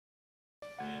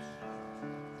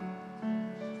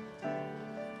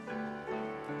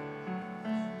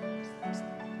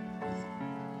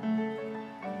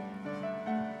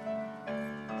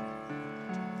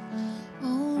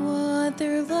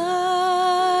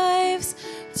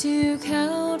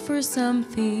for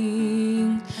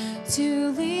something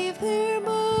to leave their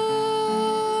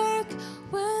mark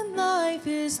when life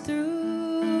is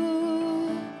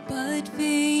through. But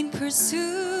vain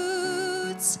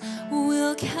pursuits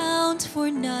will count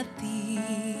for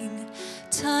nothing.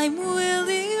 Time will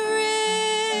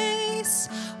erase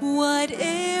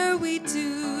whate'er we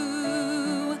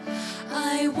do.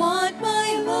 I want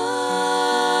my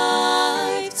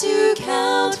life to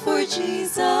count for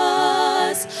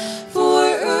Jesus, for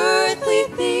earthly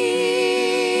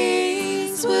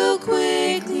things will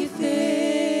quickly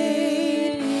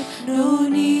fade. No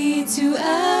need to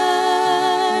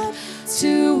add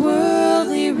to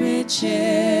worldly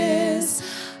riches.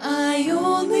 I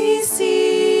only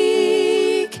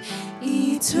seek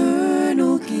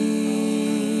eternal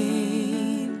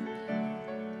gain.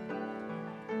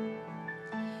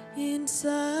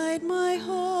 Inside my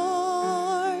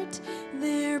heart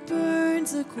there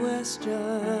burns a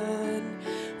question.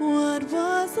 What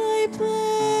was I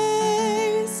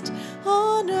placed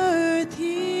on earth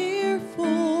here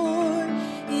for?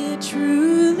 It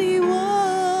truly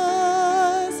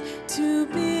was to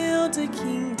build a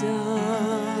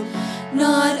kingdom,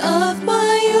 not of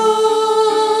my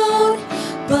own,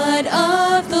 but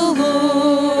of the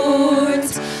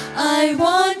Lord's. I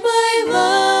want my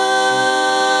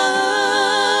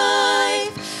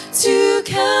life to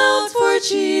count for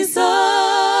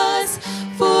Jesus,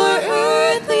 for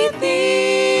earthly things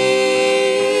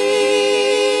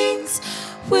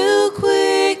will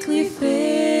quickly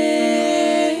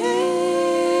fade.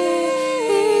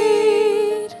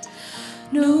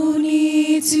 No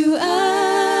need to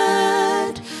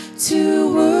add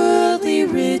to worldly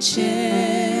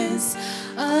riches.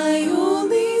 I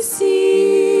only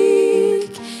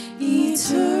seek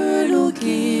eternal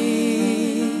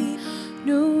gain.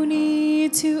 No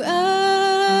need to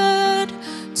add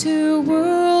to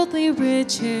worldly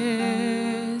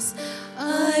riches.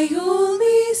 I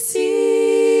only seek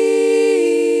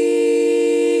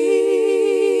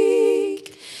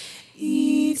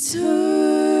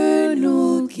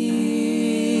eternal gain.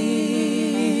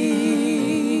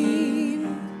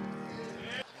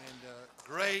 And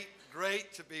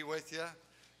great to be with you.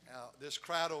 This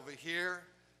crowd over here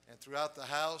and throughout the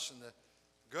house, and the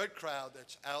good crowd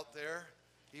that's out there,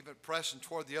 even pressing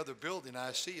toward the other building.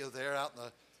 I see you there out in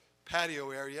the patio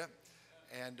area.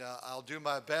 And I'll do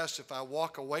my best if I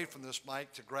walk away from this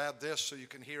mic to grab this so you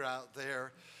can hear out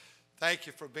there. Thank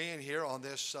you for being here on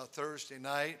this Thursday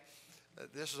night.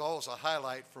 This is always a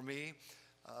highlight for me.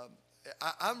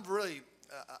 I'm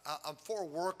for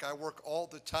work. I work all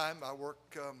the time. I work,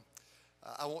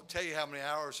 I won't tell you how many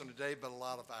hours in a day, but a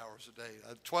lot of hours a day.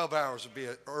 12 hours would be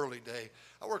an early day.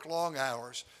 I work long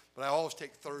hours, but I always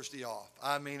take Thursday off.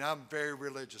 I mean, I'm very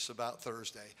religious about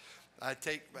Thursday. And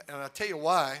I'll tell you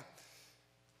why.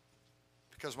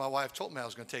 Because my wife told me I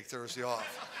was going to take Thursday off.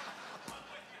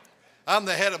 I'm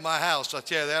the head of my house, I'll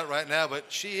tell you that right now,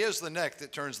 but she is the neck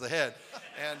that turns the head.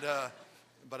 And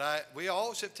we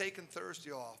always have taken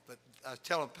Thursday off. But I was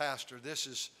telling Pastor, this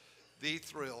is the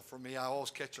thrill for me. I always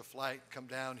catch a flight, come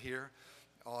down here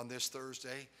on this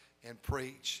Thursday and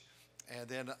preach. And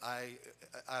then I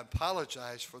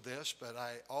apologize for this, but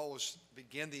I always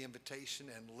begin the invitation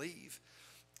and leave.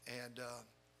 And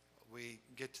we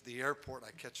get to the airport,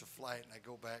 I catch a flight, and I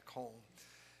go back home.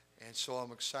 And so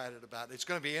I'm excited about it. It's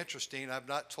going to be interesting. I've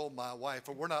not told my wife,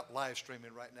 we're not live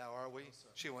streaming right now, are we?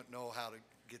 She wouldn't know how to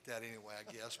get that anyway, I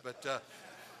guess. But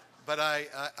I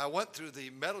went through the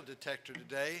metal detector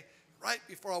today. Right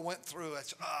before I went through,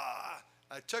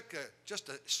 I took just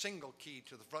a single key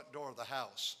to the front door of the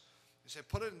house. He said,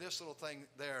 put it in this little thing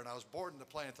there. And I was boarding the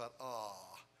plane and thought,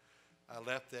 I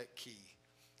left that key.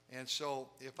 And so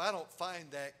if I don't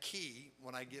find that key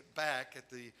when I get back at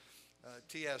the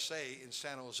TSA in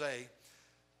San Jose,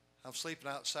 I'm sleeping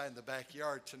outside in the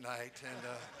backyard tonight. And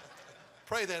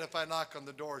pray that if I knock on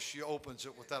the door, she opens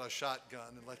it without a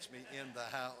shotgun and lets me in the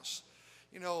house.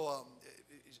 You know,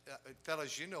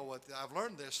 fellas, you know what, I've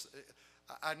learned this.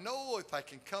 I know if I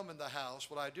can come in the house,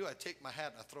 what I do, I take my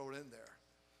hat and I throw it in there.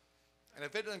 And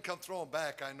if it doesn't come thrown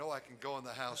back, I know I can go in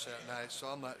the house that night, so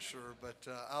I'm not sure. But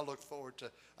I've looked forward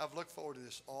to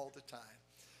this all the time.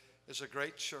 It's a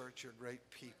great church. You're great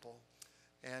people.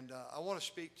 And I want to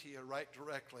speak to you right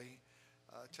directly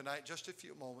tonight, just a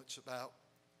few moments, about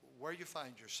where you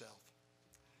find yourself.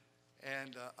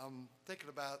 And I'm thinking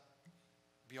about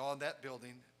beyond that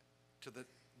building to the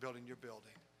building you're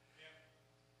building.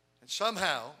 And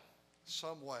somehow,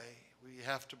 some way, we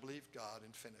have to believe God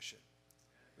and finish it.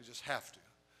 We just have to.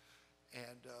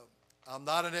 And I'm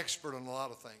not an expert on a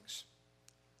lot of things.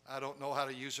 I don't know how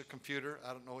to use a computer.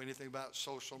 I don't know anything about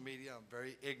social media. I'm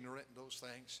very ignorant in those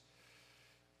things.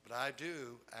 But I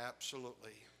do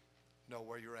absolutely know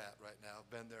where you're at right now. I've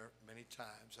been there many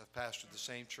times. I've pastored the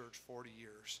same church 40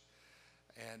 years.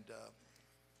 And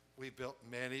we built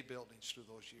many buildings through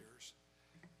those years.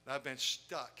 And I've been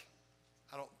stuck.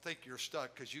 I don't think you're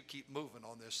stuck because you keep moving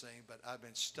on this thing, but I've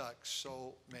been stuck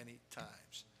so many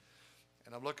times.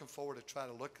 And I'm looking forward to try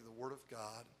to look at the Word of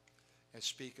God and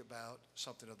speak about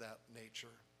something of that nature.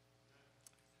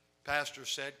 Pastor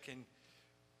said, can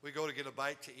we go to get a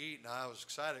bite to eat? And I was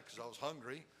excited because I was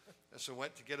hungry. And so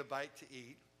went to get a bite to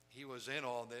eat. He was in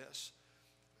on this.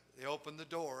 They opened the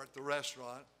door at the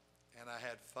restaurant, and I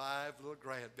had 5 little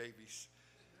grandbabies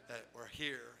that were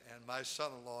here. And my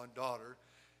son-in-law and daughter,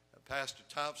 Pastor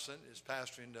Thompson, is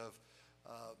pastoring of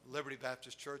Liberty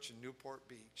Baptist Church in Newport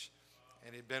Beach.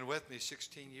 And he'd been with me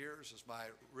 16 years as my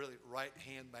really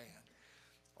right-hand man.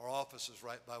 Our offices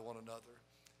right by one another.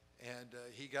 And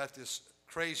he got this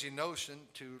crazy notion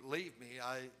to leave me.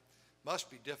 I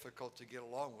must be difficult to get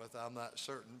along with, I'm not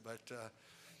certain, but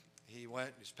he went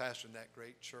and he's pastoring that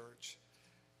great church.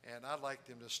 And I'd like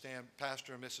them to stand,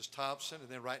 Pastor and Mrs. Thompson, and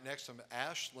then right next to them,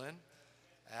 Ashlyn.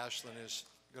 Ashlyn is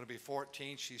going to be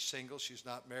 14. She's single. She's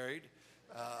not married.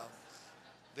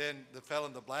 Then the fellow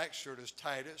in the black shirt is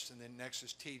Titus, and then next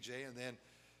is TJ, and then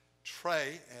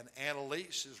Trey and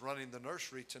Annalise is running the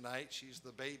nursery tonight. She's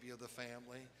the baby of the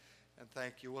family. And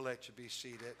thank you. We'll let you be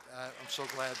seated. I'm so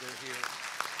glad they're here.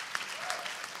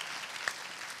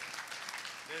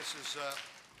 This is,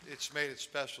 it's made it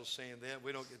special seeing them.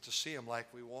 We don't get to see them like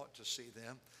we want to see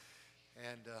them.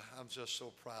 And I'm just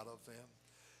so proud of them.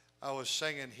 I was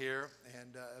singing here,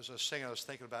 and as I was singing, I was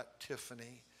thinking about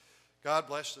Tiffany. God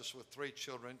blessed us with 3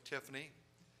 children, Tiffany,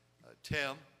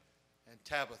 Tim, and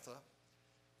Tabitha.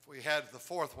 If we had the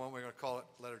 4th one, we're going to call it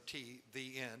letter T,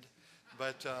 the end.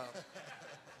 But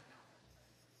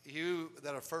you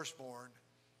that are firstborn,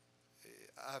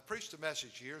 I preached a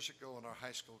message years ago in our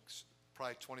high school,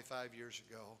 probably 25 years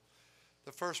ago.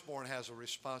 The firstborn has a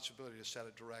responsibility to set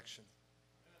a direction.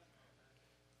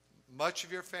 Much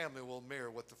of your family will mirror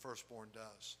what the firstborn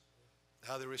does.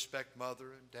 How they respect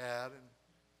mother and dad and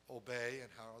obey, and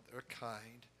how they're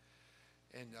kind.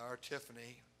 And our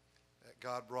Tiffany that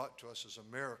God brought to us is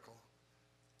a miracle.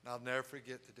 And I'll never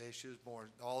forget the day she was born.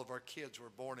 All of our kids were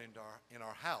born in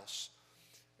our house,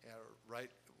 right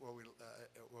where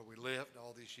we lived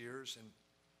all these years. And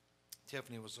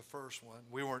Tiffany was the first one.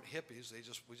 We weren't hippies.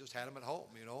 We just had them at home,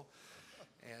 you know.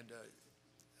 And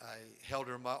I held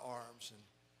her in my arms, and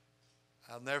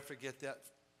I'll never forget that.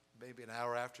 Maybe an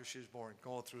hour after she was born,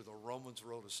 going through the Romans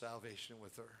road of salvation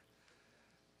with her.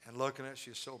 And looking at her,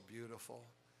 she's so beautiful.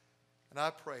 And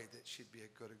I prayed that she'd be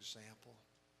a good example.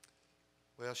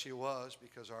 Well, she was,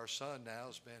 because our son now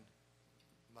has been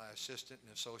my assistant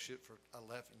and associate for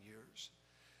 11 years.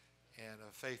 And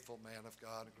a faithful man of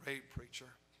God, a great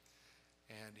preacher.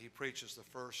 And he preaches the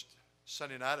first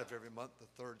Sunday night of every month,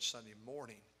 the 3rd Sunday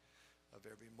morning of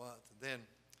every month. And then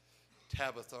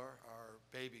Tabitha, our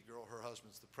baby girl, her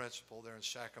husband's the principal there in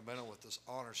Sacramento with this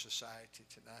honor society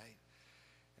tonight.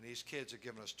 And these kids have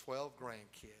given us 12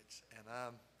 grandkids. And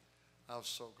I'm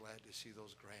so glad to see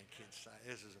those grandkids tonight.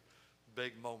 This is a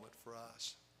big moment for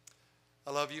us.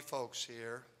 I love you folks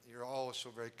here. You're always so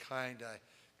very kind. I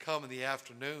come in the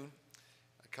afternoon.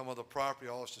 I come on the property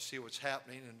always to see what's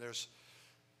happening. And there's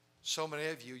so many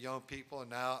of you young people. And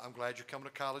now I'm glad you're coming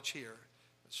to college here.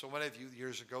 So many of you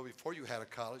years ago, before you had a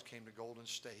college, came to Golden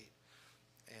State.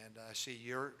 And I see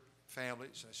your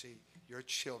families, I see your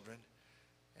children,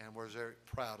 and we're very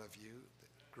proud of you.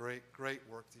 Great, great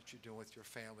work that you're doing with your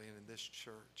family and in this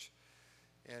church.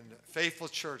 And faithful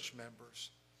church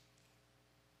members.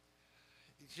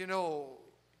 You know,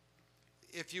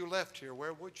 if you left here,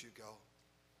 where would you go?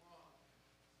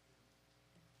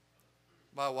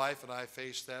 My wife and I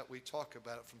face that. We talk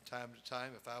about it from time to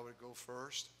time. If I would go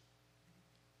first,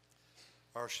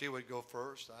 or she would go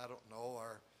first, I don't know.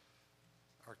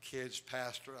 Our kids'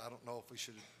 pastor, I don't know if we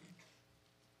should,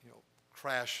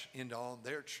 crash into on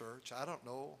their church. I don't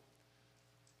know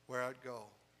where I'd go.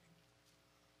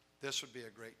 This would be a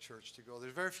great church to go.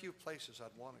 There's very few places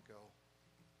I'd want to go.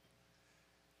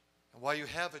 And while you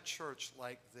have a church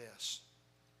like this,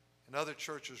 and other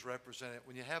churches represent it,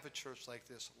 when you have a church like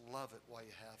this, love it while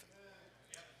you have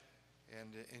it.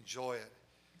 And enjoy it.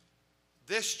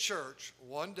 This church,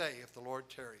 one day, if the Lord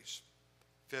tarries,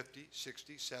 50,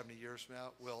 60, 70 years from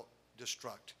now, will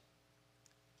destruct.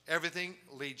 Everything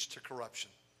leads to corruption.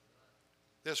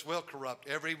 This will corrupt.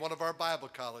 Every one of our Bible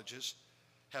colleges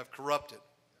have corrupted.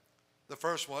 The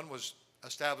first one was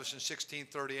established in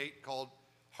 1638 called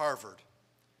Harvard.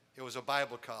 It was a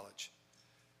Bible college.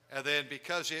 And then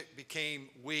because it became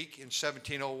weak in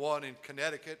 1701 in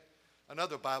Connecticut,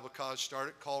 another Bible college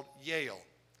started called Yale.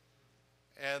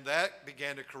 And that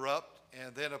began to corrupt.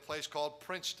 And then a place called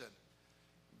Princeton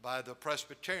by the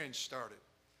Presbyterians started.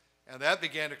 And that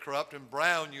began to corrupt. And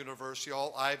Brown University,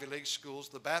 all Ivy League schools,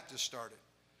 the Baptists started.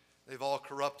 They've all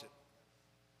corrupted.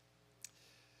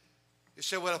 You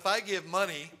say, well, if I give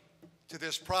money to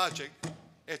this project,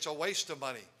 it's a waste of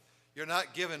money. You're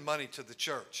not giving money to the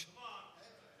church.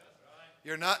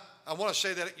 You're not, I want to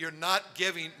say that you're not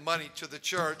giving money to the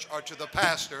church or to the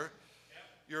pastor.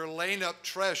 You're laying up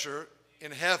treasure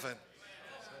in heaven.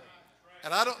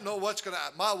 And I don't know what's going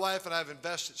to, my wife and I have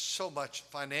invested so much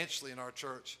financially in our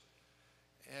church.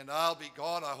 And I'll be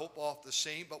gone, I hope, off the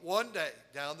scene. But one day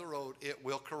down the road, it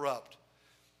will corrupt.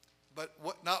 But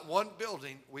not one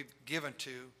building we've given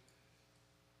to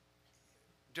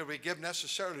did we give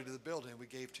necessarily to the building, we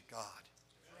gave to God.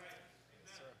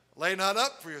 Lay not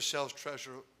up for yourselves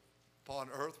treasure upon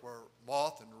earth where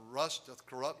moth and rust doth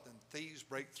corrupt and thieves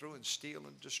break through and steal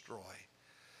and destroy.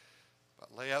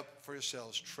 But lay up for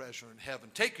yourselves treasure in heaven.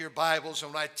 Take your Bibles,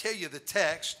 and when I tell you the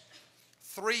text,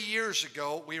 3 years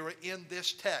ago we were in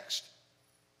this text.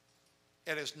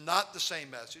 It is not the same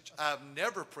message. I've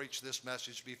never preached this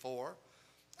message before.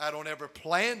 I don't ever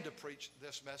plan to preach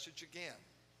this message again.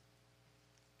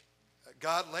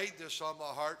 God laid this on my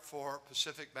heart for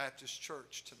Pacific Baptist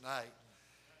Church tonight.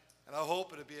 And I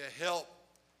hope it'll be a help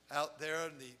out there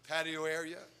in the patio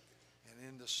area and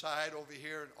in the side over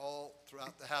here and all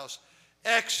throughout the house.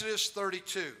 Exodus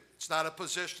 32. It's not a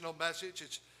positional message.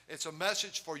 It's a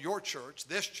message for your church,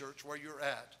 this church where you're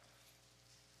at.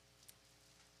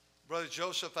 Brother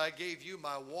Joseph, I gave you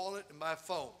my wallet and my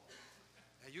phone.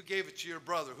 And you gave it to your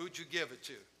brother. Who'd you give it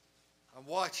to? I'm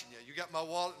watching you. You got my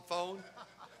wallet and phone?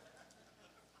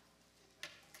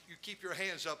 You keep your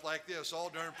hands up like this all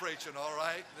during preaching, all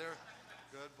right? They're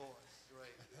good boys.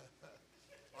 Great.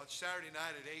 On Saturday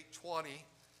night at 8:20,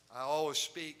 I always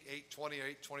speak 8:20 or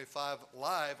 8:25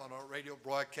 live on our radio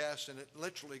broadcast, and it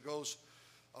literally goes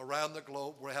around the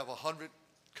globe. We have 100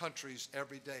 countries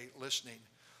every day listening.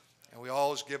 And we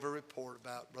always give a report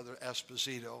about Brother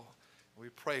Esposito. We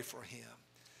pray for him.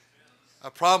 I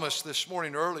promised this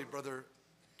morning early, Brother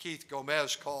Keith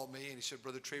Gomez called me and he said,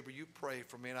 Brother Trieber, you pray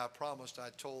for me. And I promised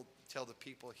I'd tell the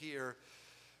people here.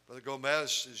 Brother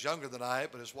Gomez is younger than I,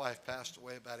 but his wife passed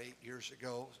away about 8 years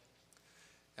ago.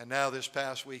 And now this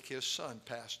past week his son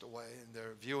passed away. And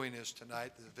their viewing is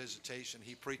tonight, the visitation.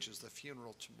 He preaches the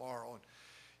funeral tomorrow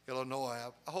in Illinois.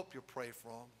 I hope you'll pray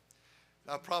for him.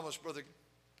 And I promised Brother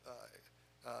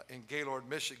in Gaylord,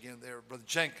 Michigan there, Brother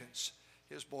Jenkins.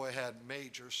 His boy had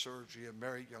major surgery, a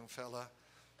married young fella,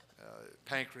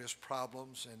 pancreas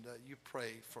problems, and you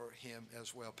pray for him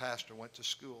as well. Pastor went to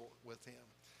school with him.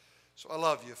 So I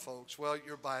love you, folks. Well,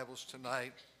 your Bibles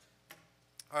tonight.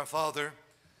 Our Father,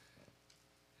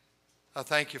 I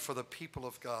thank you for the people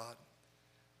of God.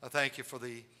 I thank you for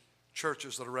the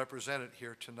churches that are represented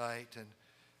here tonight, and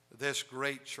this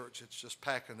great church that's just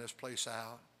packing this place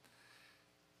out.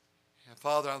 And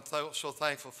Father, I'm so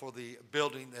thankful for the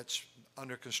building that's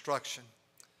under construction.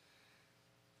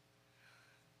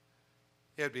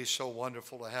 It'd be so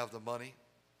wonderful to have the money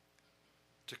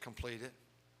to complete it.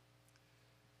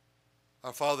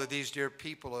 Our Father, these dear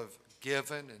people have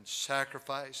given and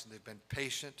sacrificed, and they've been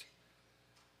patient.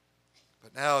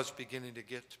 But now it's beginning to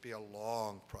get to be a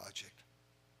long project.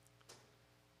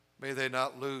 May they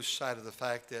not lose sight of the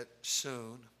fact that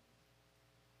soon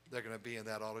they're going to be in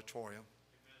that auditorium,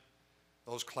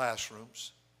 those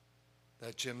classrooms,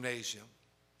 that gymnasium.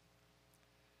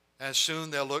 And soon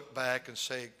they'll look back and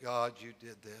say, God, you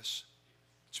did this.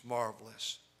 It's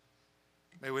marvelous.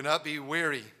 May we not be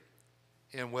weary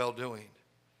in well-doing.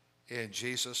 In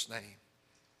Jesus' name,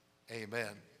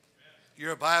 amen.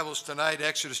 Your Bibles tonight,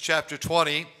 Exodus chapter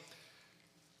 20.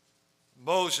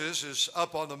 Moses is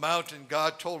up on the mountain.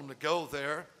 God told him to go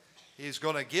there. He's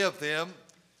going to give them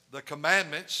the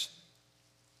commandments.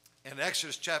 In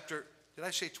Exodus chapter, did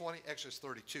I say 20? Exodus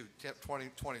 32. 20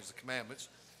 is the commandments.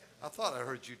 I thought I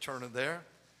heard you turning there.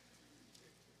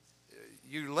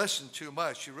 You listen too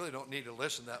much. You really don't need to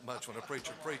listen that much when a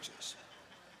preacher preaches.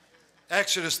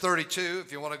 Exodus 32,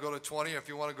 if you want to go to 20, or if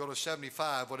you want to go to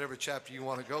 75, whatever chapter you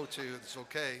want to go to, it's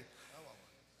okay.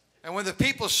 And when the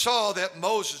people saw that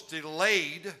Moses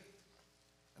delayed, and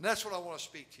that's what I want to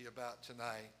speak to you about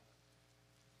tonight.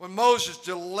 When Moses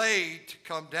delayed to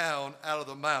come down out of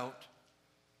the mount,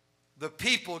 the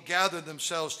people gathered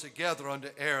themselves together unto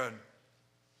Aaron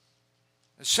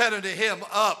and said unto him,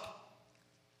 Up,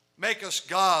 make us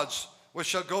gods which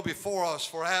shall go before us.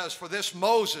 For as for this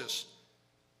Moses,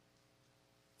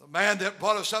 the man that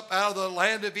brought us up out of the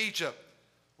land of Egypt.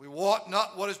 We wot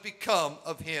not what has become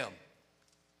of him.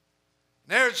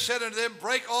 And Aaron said unto them,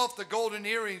 break off the golden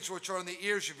earrings which are in the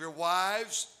ears of your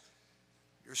wives,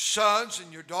 your sons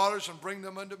and your daughters, and bring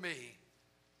them unto me.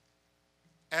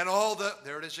 And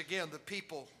there it is again, the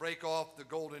people break off the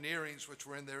golden earrings which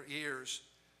were in their ears,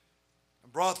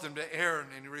 and brought them to Aaron,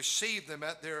 and he received them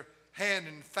at their hand,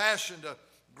 and fashioned a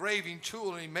graving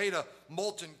tool, and he made a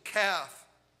molten calf.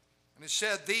 And he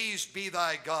said, these be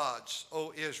thy gods,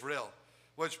 O Israel,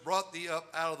 which brought thee up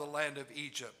out of the land of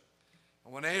Egypt.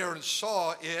 And when Aaron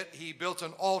saw it, he built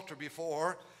an altar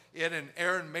before it, and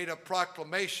Aaron made a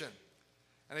proclamation.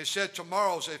 And he said,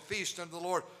 tomorrow's a feast unto the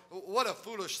Lord. What a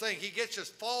foolish thing. He gets this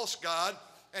false god,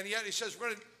 and yet he says,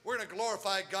 we're going to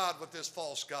glorify God with this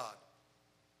false god.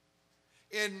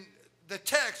 In the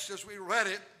text, as we read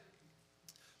it,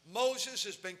 Moses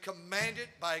has been commanded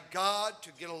by God to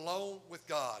get alone with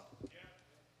God.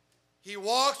 He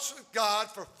walks with God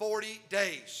for 40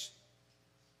 days.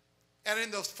 And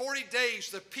in those 40 days,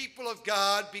 the people of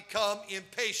God become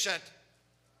impatient.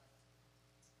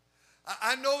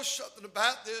 I know something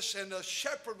about this, and the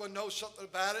shepherd would know something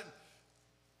about it.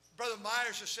 Brother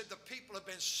Myers has said the people have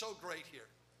been so great here.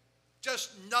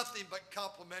 Just nothing but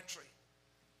complimentary.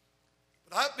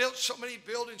 But I've built so many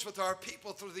buildings with our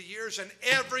people through the years, and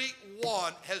every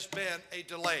one has been a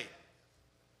delay.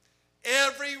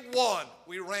 Every one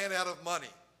we ran out of money.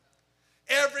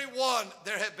 Every one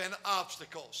there have been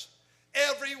obstacles.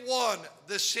 Every one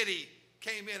the city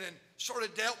came in and sort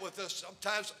of dealt with us,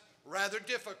 sometimes rather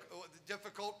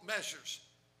difficult measures.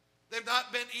 They've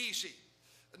not been easy.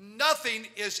 Nothing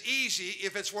is easy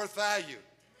if it's worth value.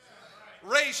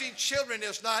 Raising children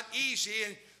is not easy,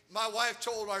 and my wife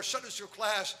told our Sunday school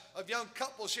class of young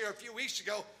couples here a few weeks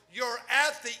ago, you're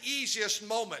at the easiest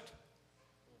moment.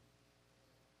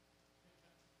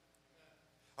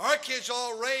 Our kids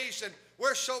all raised, and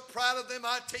we're so proud of them.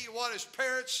 I tell you what, as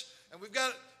parents, and we've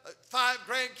got 5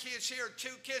 grandkids here, 2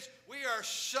 kids, we are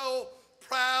so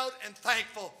proud and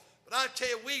thankful. But I tell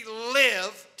you, we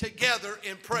live together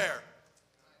in prayer.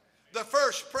 The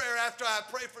first prayer after I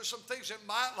pray for some things in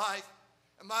my life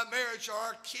and my marriage are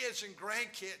our kids and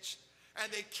grandkids,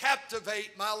 and they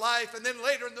captivate my life. And then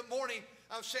later in the morning,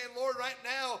 I'm saying, Lord, right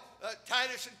now,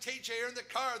 Titus and TJ are in the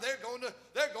car. They're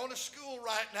going to school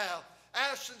right now.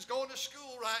 Ashton's going to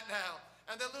school right now.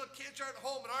 And the little kids are at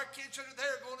home, and our kids are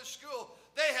there going to school.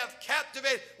 They have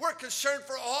captivated. We're concerned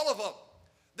for all of them.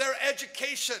 Their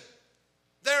education,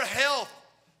 their health,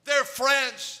 their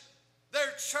friends,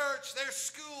 their church, their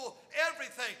school,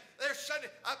 everything. Their Sunday.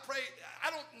 I pray.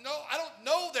 I don't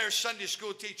know their Sunday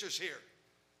school teachers here,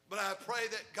 but I pray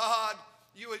that God,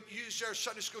 you would use their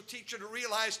Sunday school teacher to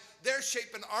realize they're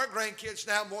shaping our grandkids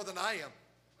now more than I am.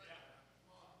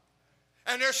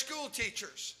 And their school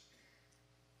teachers.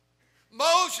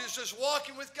 Moses is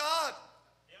walking with God.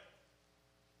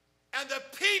 And the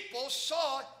people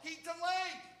saw he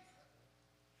delayed.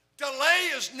 Delay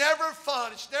is never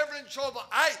fun. It's never enjoyable.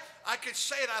 I could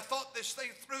say it. I thought this thing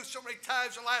through so many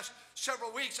times in the last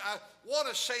several weeks. I want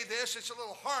to say this. It's a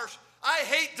little harsh. I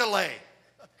hate delay.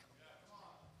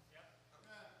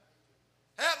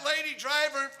 That lady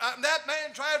driver, that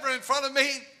man driver in front of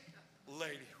me,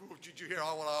 lady, did you hear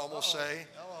what I almost say?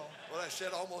 What I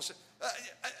said almost.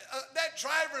 That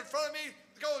driver in front of me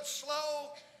going slow,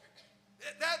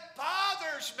 that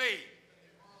bothers me.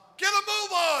 Get a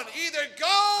move on. Either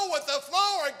go with the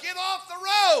flow or get off the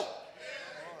road.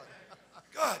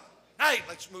 Good. Hey,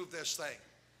 let's move this thing.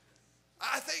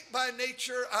 I think by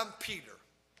nature I'm Peter.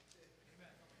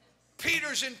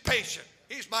 Peter's impatient.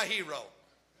 He's my hero.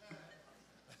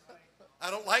 I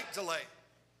don't like delay.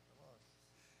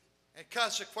 And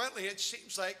consequently, it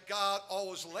seems like God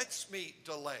always lets me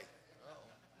delay.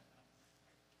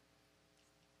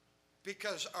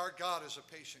 Because our God is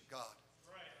a patient God.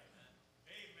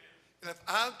 And if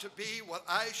I'm to be what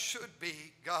I should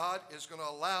be, God is going to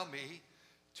allow me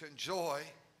to enjoy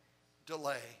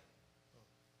delay.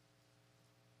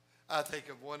 I think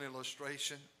of one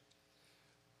illustration.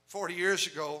 40 years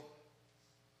ago,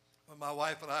 when my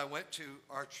wife and I went to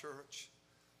our church,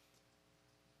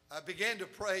 I began to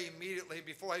pray immediately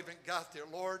before I even got there.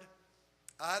 Lord,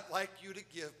 I'd like you to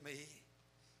give me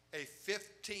a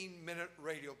 15-minute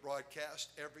radio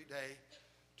broadcast every day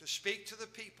to speak to the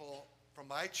people from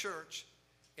my church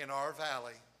in our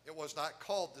valley. It was not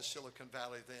called the Silicon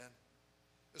Valley then.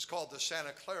 It was called the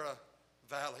Santa Clara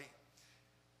Valley.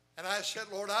 And I said,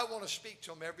 Lord, I want to speak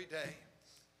to them every day.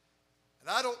 And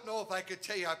I don't know if I could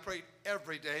tell you I prayed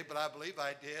every day, but I believe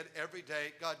I did. Every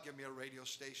day, God, give me a radio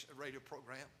station, a radio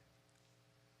program.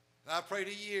 And I prayed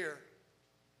a year,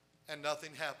 and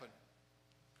nothing happened.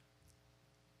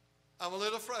 I'm a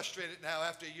little frustrated now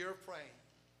after a year of praying.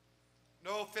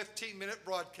 No 15-minute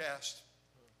broadcast.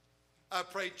 I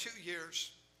prayed 2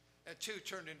 years, and 2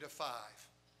 turned into 5.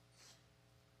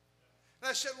 And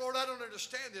I said, Lord, I don't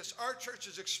understand this. Our church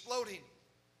is exploding.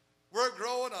 We're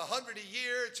growing 100 a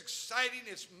year. It's exciting.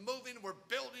 It's moving. We're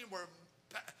building.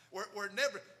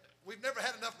 We've never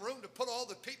had enough room to put all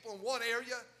the people in one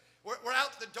area. We're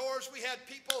out the doors. We had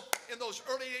people in those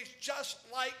early days just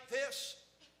like this.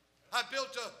 I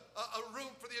built a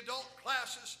room for the adult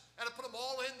classes, and I put them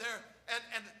all in there.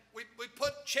 And we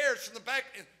put chairs from the back.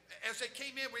 And as they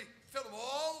came in, we filled them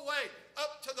all the way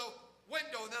up to the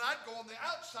window. And then I'd go on the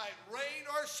outside, rain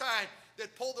or shine.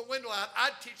 They'd pull the window out.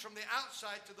 I'd teach from the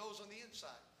outside to those on the inside.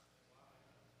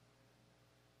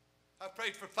 I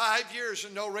prayed for 5 years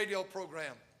and no radio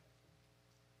program.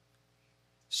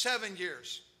 7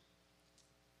 years.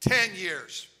 10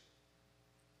 years.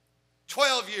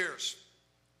 12 years.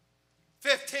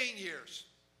 15 years.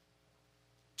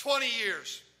 20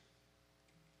 years.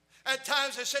 At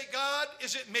times I say, God,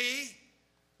 is it me?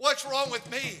 What's wrong with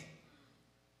me?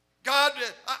 God,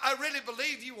 I really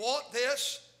believe you want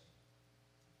this.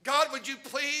 God, would you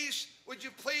please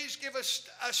give us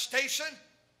a station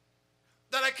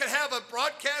that I could have a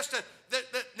broadcast that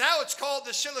now it's called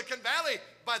the Silicon Valley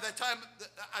by the time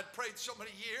I'd prayed so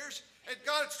many years. And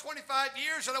God, it's 25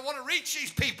 years and I want to reach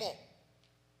these people.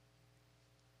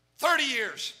 30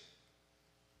 years.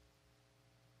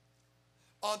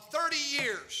 On 30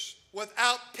 years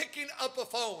without picking up a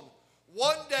phone,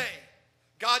 one day,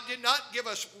 God did not give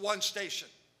us one station,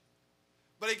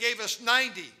 but he gave us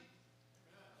 90.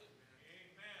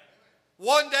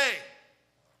 One day.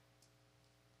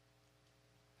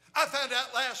 I found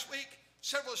out last week,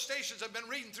 several stations have been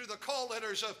reading through the call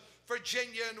letters of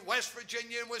Virginia and West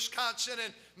Virginia and Wisconsin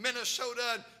and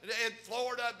Minnesota and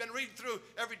Florida. I've been reading through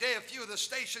every day a few of the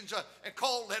stations and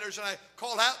call letters, and I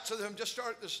called out to them, just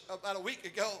started this about a week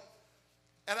ago.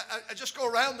 And I just go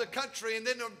around the country, and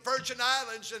then on Virgin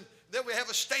Islands, and then we have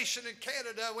a station in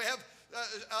Canada. We have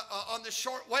on the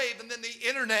short wave, and then the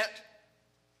internet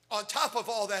on top of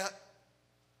all that.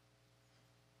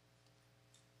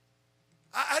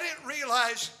 I didn't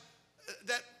realize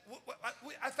that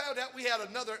I found out we had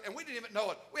another, and we didn't even know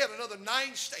it. We had another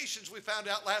 9 stations we found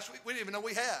out last week we didn't even know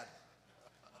we had.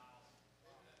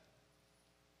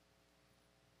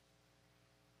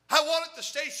 I wanted the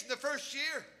station the first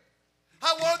year.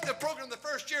 I wanted the program the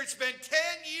first year. It's been 10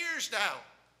 years now.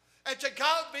 And to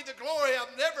God be the glory,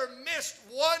 I've never missed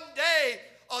one day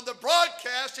on the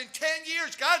broadcast in 10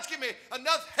 years. God's given me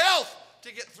enough health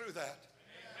to get through that.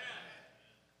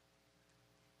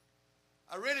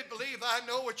 I really believe I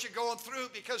know what you're going through,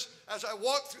 because as I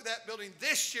walked through that building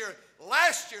this year,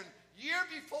 last year, year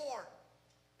before,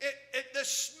 the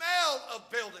smell of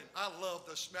building, I love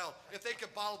the smell. If they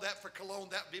could bottle that for cologne,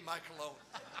 that would be my cologne.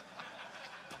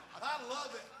 I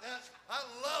love it. I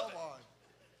love it.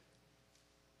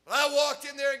 But I walked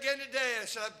in there again today, and I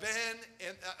said,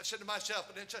 I said to myself,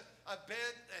 and then said, I've been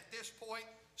at this point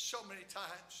so many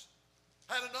times.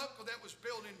 I had an uncle that was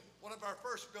building one of our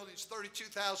first buildings,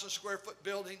 32,000 square foot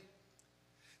building.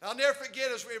 And I'll never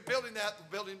forget, as we were building that, the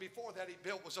building before that he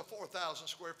built was a 4,000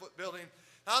 square foot building.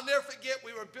 And I'll never forget,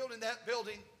 we were building that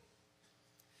building.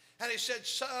 And he said,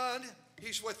 son,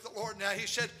 he's with the Lord now. He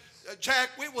said,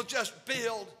 Jack, we will just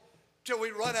build till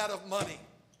we run out of money.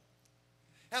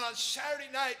 And on Saturday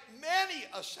night, many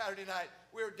a Saturday night,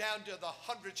 we were down to the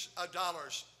hundreds of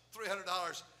dollars,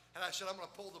 $300. And I said, I'm going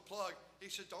to pull the plug. He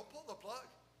said, don't pull the plug.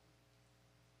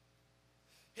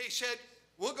 He said,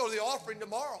 we'll go to the offering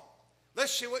tomorrow.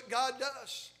 Let's see what God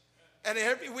does. And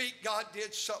every week, God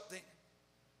did something.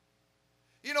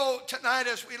 You know, tonight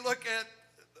as we look at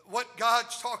what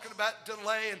God's talking about,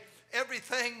 delay, and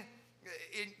everything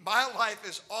in my life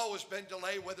has always been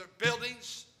delay, whether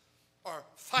buildings or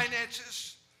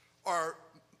finances or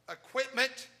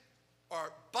equipment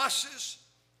or buses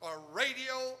or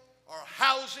radio or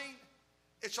housing.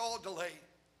 It's all delayed.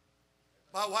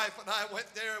 My wife and I went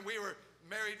there, and we were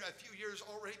married a few years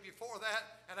already before that,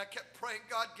 and I kept praying,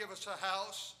 God, give us a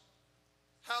house.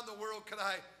 How in the world can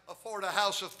I afford a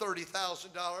house of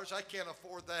 $30,000? I can't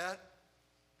afford that.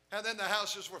 And then the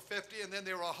houses were 50, and then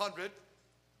they were 100.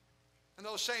 And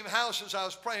those same houses I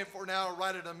was praying for now are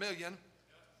right at $1 million.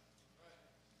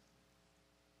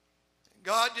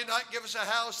 God did not give us a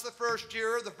house the first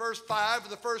year, or the first 5, or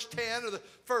the first 10, or the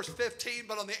first 15,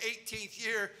 but on the 18th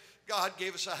year, God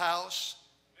gave us a house.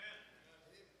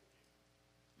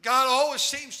 God always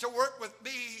seems to work with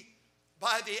me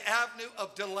by the avenue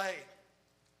of delay.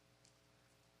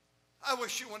 I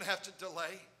wish you wouldn't have to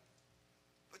delay.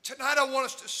 But tonight I want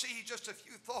us to see just a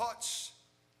few thoughts.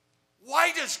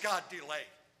 Why does God delay?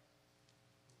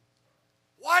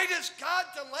 Why does God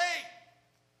delay?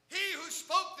 He who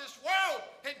spoke this world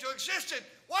into existence,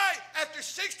 why? After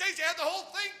 6 days, he had the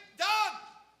whole thing done.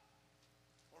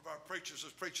 One of our preachers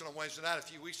was preaching on Wednesday night a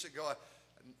few weeks ago.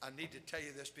 I need to tell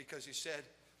you this because he said,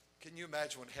 can you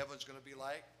imagine what heaven's going to be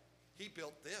like? He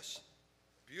built this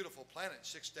beautiful planet in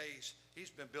 6 days. He's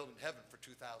been building heaven for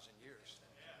 2,000 years.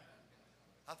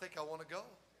 I think I want to go.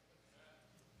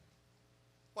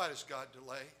 Why does God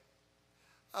delay?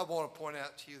 I want to point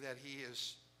out to you that he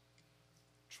is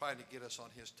trying to get us on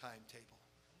his timetable.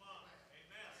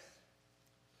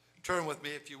 Turn with me,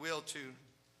 if you will, to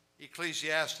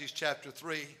Ecclesiastes chapter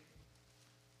 3.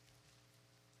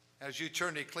 As you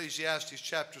turn to Ecclesiastes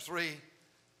chapter 3,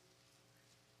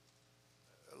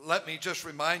 let me just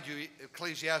remind you,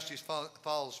 Ecclesiastes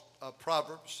follows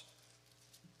Proverbs.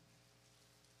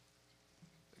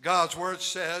 God's word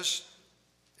says,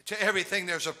 to everything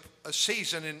there's a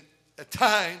season and a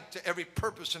time to every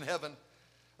purpose in heaven.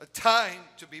 A time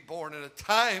to be born and a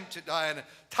time to die and a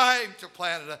time to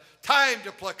plant and a time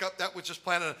to pluck up that which is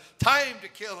planted, a time to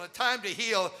kill and a time to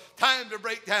heal, a time to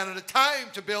break down and a time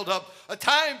to build up, a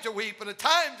time to weep and a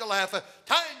time to laugh, a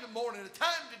time to mourn and a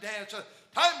time to dance, a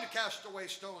time to cast away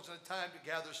stones and a time to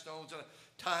gather stones and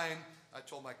a time, I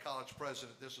told my college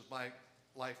president, this was my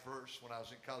life verse when I was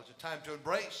in college, a time to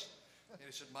embrace. And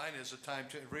he said, mine is a time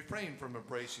to refrain from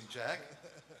embracing, Jack.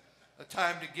 A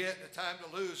time to get, a time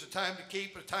to lose, a time to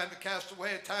keep, a time to cast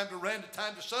away, a time to rend, a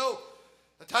time to sow,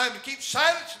 a time to keep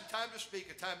silence, and a time to speak,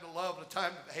 a time to love, and a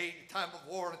time to hate, a time of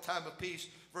war, and a time of peace.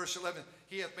 Verse 11,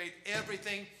 he hath made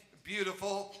everything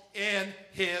beautiful in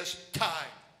his time.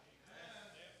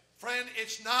 Friend,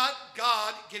 it's not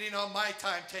God getting on my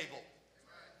timetable.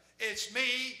 It's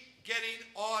me getting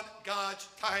on God's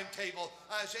timetable.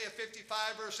 Isaiah 55,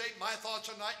 verse 8, my thoughts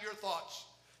are not your thoughts.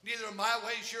 Neither are my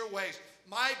ways your ways.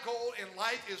 My goal in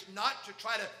life is not to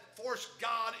try to force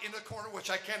God in the corner, which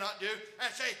I cannot do,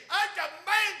 and say, I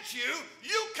demand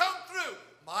you come through.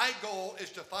 My goal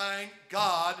is to find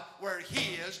God where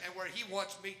he is and where he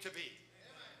wants me to be.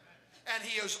 And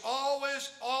he is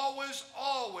always, always,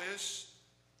 always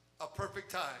a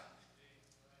perfect time.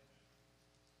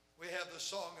 We have the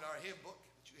song in our hymn book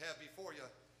that you have before you.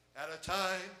 At a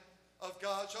time of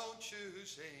God's own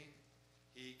choosing,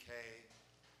 he came.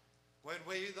 When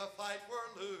we the fight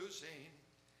were losing,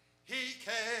 he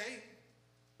came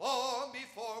long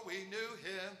before we knew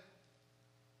him.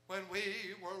 When we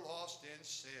were lost in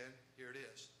sin, here it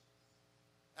is.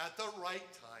 At the right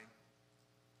time,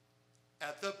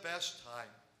 at the best time,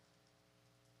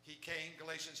 he came.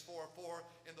 Galatians 4:4,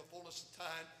 in the fullness of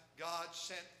time, God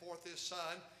sent forth his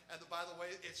son. And by the way,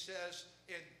 it says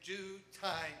in due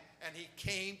time, and he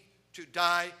came to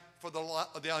die for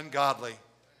the ungodly.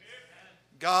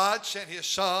 God sent his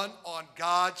son on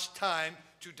God's time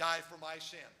to die for my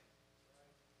sin.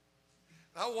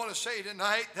 I want to say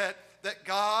tonight that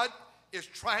God is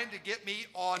trying to get me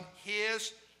on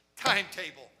his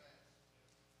timetable.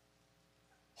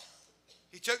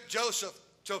 He took Joseph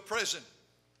to a prison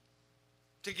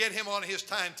to get him on his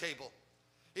timetable.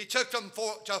 He took him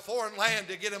to a foreign land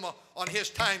to get him on his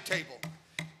timetable.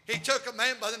 He took a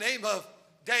man by the name of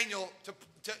Daniel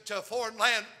to a foreign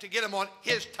land to get him on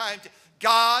his timetable.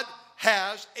 God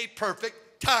has a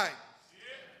perfect time.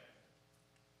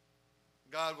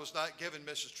 God was not giving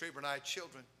Mrs. Trieber and I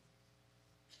children.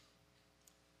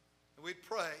 And we'd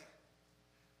pray.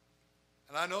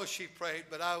 And I know she prayed,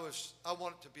 but I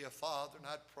wanted to be a father, and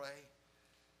I'd pray.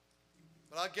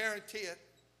 But I guarantee it,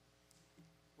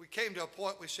 we came to a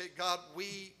point we said, God,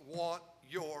 we want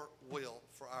your will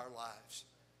for our lives.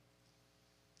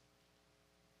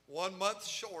 1 month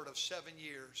short of 7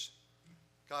 years,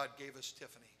 God gave us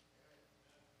Tiffany.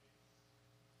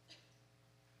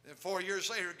 Then 4 years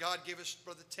later, God gave us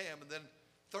Brother Tim. And then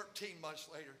 13 months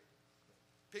later,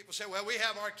 people say, well, we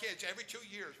have our kids every 2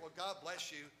 years. Well, God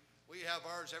bless you. We have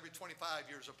ours every 25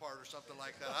 years apart or something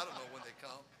like that. I don't know when they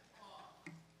come.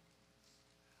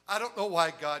 I don't know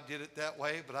why God did it that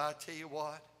way, but I tell you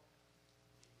what,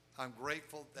 I'm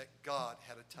grateful that God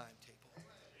had a timetable.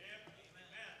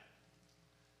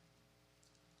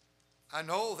 I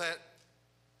know that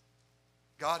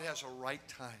God has a right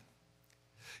time.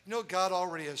 You know, God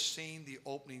already has seen the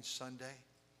opening Sunday.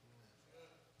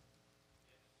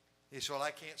 He said, well,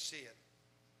 I can't see it.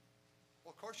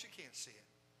 Well, of course you can't see it,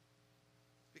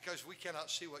 because we cannot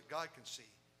see what God can see.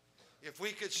 If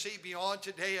we could see beyond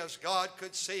today as God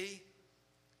could see,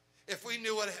 if we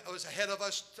knew what was ahead of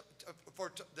us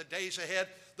for the days ahead,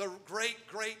 the great,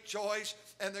 great joys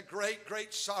and the great,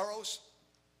 great sorrows,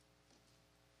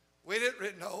 we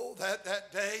didn't know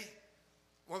that day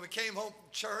when we came home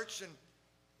from church and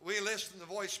we listened to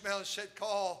the voicemail and said,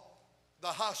 call the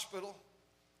hospital,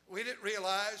 we didn't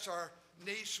realize our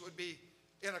niece would be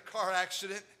in a car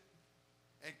accident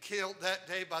and killed that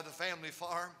day by the family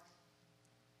farm.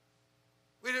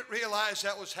 We didn't realize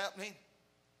that was happening.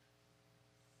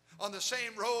 On the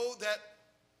same road that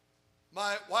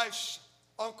my wife's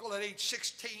uncle at age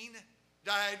 16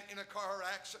 died in a car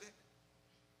accident.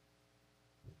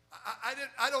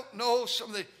 I don't know some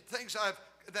of the things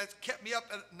that kept me up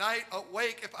at night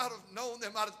awake. If I'd have known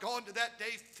them, I'd have gone to that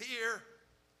day fear.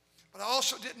 But I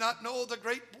also did not know the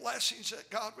great blessings that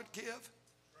God would give.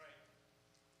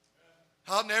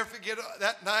 I'll never forget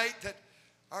that night that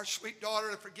our sweet daughter,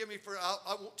 and forgive me for,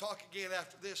 I won't talk again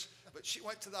after this, but she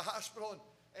went to the hospital,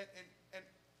 and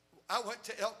I went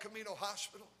to El Camino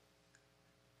Hospital.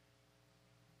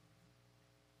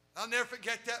 I'll never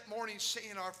forget that morning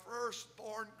seeing our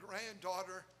firstborn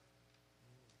granddaughter.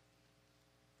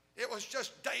 It was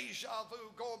just deja vu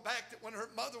going back to when her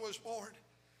mother was born.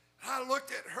 I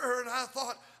looked at her and I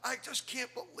thought, I just can't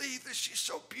believe that she's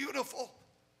so beautiful.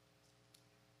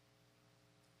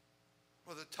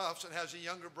 Brother Thompson has a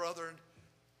younger brother, and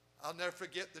I'll never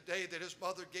forget the day that his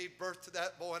mother gave birth to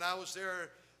that boy. And I was there.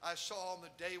 I saw him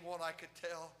the day one. I could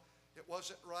tell it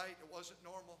wasn't right. It wasn't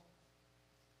normal.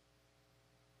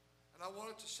 And I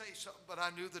wanted to say something, but I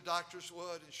knew the doctors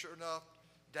would. And sure enough,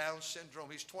 Down syndrome.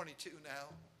 He's 22 now.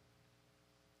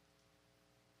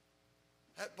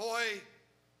 That boy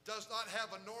does not have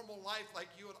a normal life like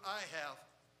you and I have.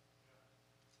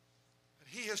 And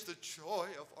he is the joy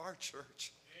of our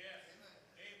church.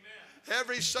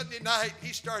 Every Sunday night,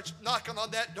 he starts knocking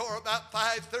on that door about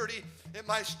 5:30 in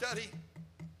my study,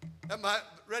 in my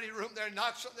ready room there. He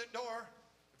knocks on the door.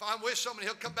 If I'm with somebody,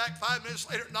 he'll come back 5 minutes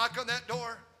later, knock on that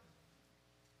door.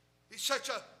 He's such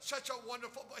a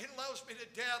wonderful boy. He loves me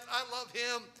to death. I love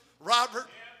him, Robert.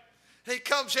 He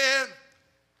comes in,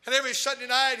 and every Sunday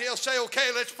night, he'll say, okay,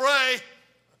 let's pray.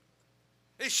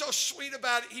 He's so sweet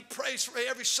about it. He prays for me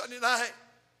every Sunday night.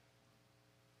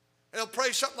 And he'll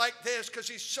pray something like this because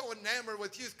he's so enamored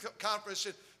with youth conference.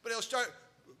 But he'll start,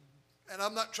 and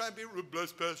I'm not trying to be rude,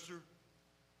 bless Pastor.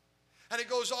 And he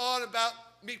goes on about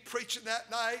me preaching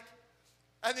that night.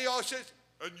 And he always says,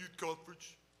 and youth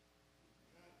conference.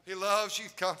 He loves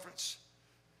youth conference.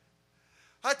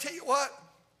 I tell you what,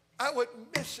 I would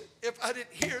miss it if I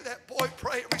didn't hear that boy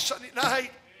pray every Sunday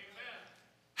night. Amen.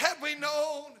 Had we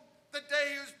known the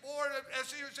day he was born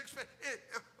as he was expected,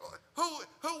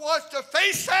 who wants to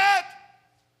face that?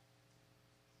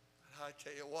 And I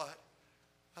tell you what,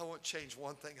 I won't change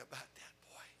one thing about that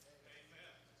boy.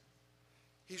 Amen.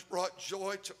 He's brought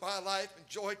joy to my life and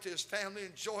joy to his family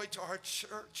and joy to our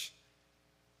church.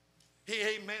 He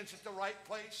amens at the right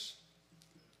place.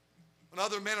 When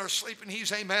other men are sleeping,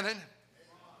 he's amening.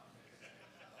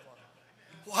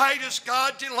 Why does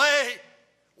God delay?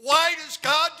 Why does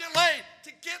God delay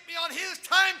to get me on his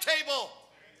timetable?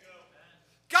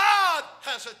 God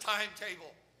has a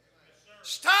timetable.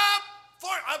 Stop.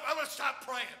 I'm going to stop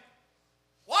praying.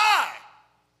 Why?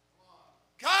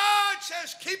 God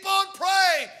says keep on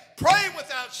praying. Pray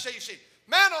without ceasing.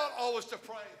 Man ought always to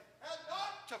pray and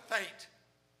not to faint.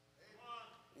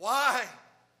 Why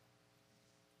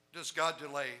does God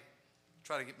delay?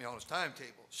 Try to get me on his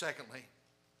timetable. Secondly,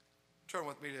 turn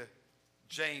with me to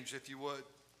James, if you would.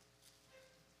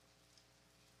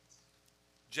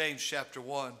 James chapter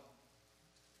 1.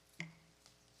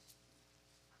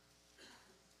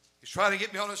 He's trying to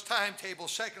get me on his timetable.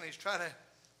 Secondly, he's trying to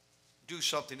do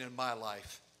something in my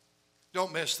life.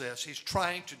 Don't miss this. He's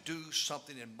trying to do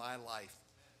something in my life.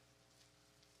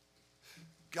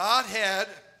 God had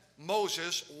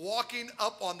Moses walking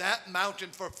up on that mountain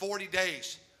for 40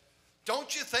 days.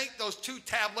 Don't you think those 2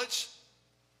 tablets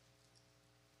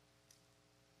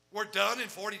were done in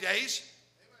 40 days?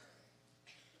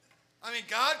 I mean,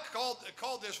 God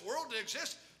called this world to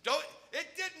exist. It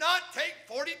did not take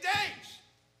 40 days.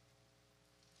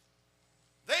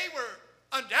 They were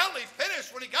undoubtedly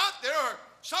finished when he got there, or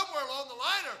somewhere along the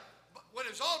line, or when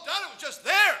it was all done, it was just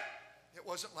there. It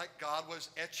wasn't like God was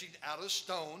etching out of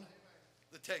stone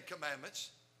the 10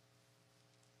 Commandments.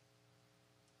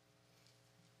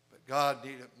 But God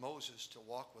needed Moses to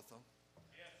walk with them.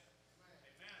 Yes.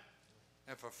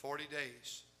 And for 40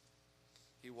 days,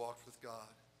 he walked with God.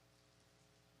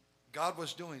 God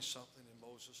was doing something in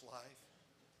Moses' life.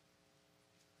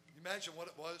 Imagine what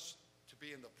it was to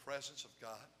be in the presence of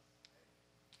God.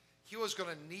 He was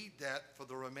going to need that for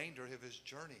the remainder of his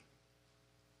journey,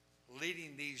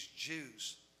 leading these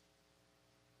Jews.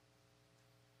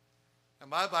 And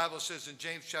my Bible says in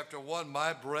James chapter 1,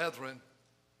 my brethren,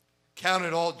 count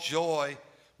it all joy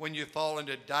when you fall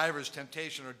into divers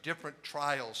temptation or different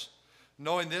trials,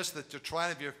 knowing this, that the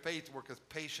trying of your faith worketh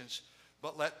patience,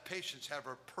 but let patience have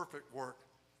her perfect work,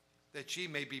 that ye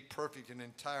may be perfect and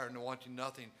entire and wanting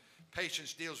nothing.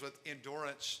 Patience deals with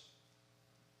endurance.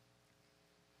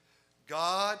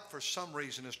 God, for some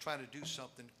reason, is trying to do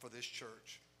something for this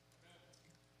church.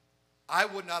 I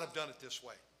would not have done it this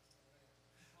way.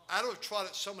 I would have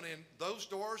trotted someone in those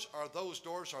doors or those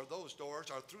doors or those doors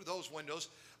or through those windows.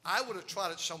 I would have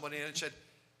trotted someone in and said,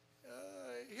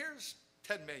 here's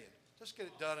 10 million. Just get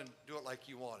it done and do it like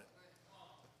you want it.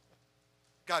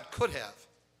 God could have.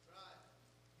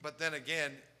 But then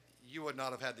again, you would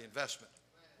not have had the investment.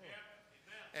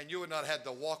 And you would not have had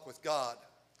the walk with God.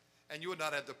 And you would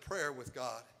not have the prayer with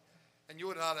God. And you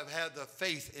would not have had the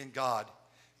faith in God.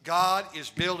 God is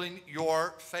building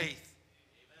your faith.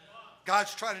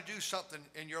 God's trying to do something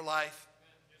in your life.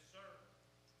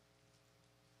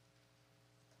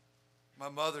 My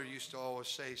mother used to always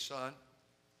say, son,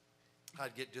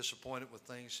 I'd get disappointed with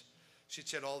things. She'd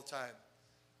say it all the time,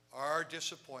 our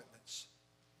disappointments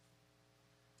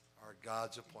are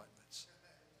God's appointments.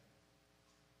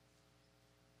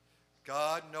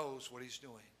 God knows what he's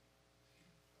doing.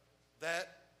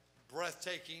 That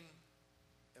breathtaking,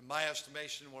 in my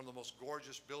estimation, one of the most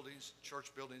gorgeous buildings,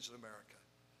 church buildings in America.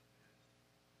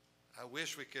 I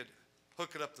wish we could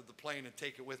hook it up to the plane and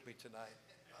take it with me tonight.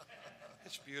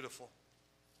 It's beautiful.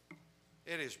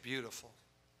 It is beautiful.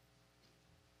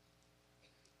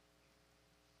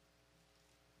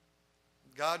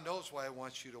 God knows why he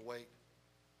wants you to wait.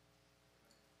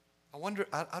 I wonder,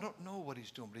 I don't know what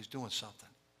he's doing, but he's doing something.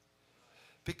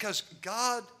 Because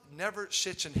God never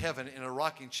sits in heaven in a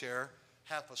rocking chair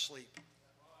half asleep.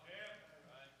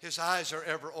 His eyes are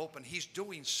ever open. He's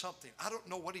doing something. I don't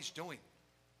know what he's doing.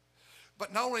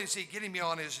 But not only is he getting me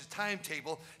on his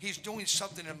timetable, he's doing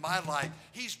something in my life.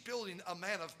 He's building a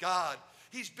man of God.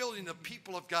 He's building the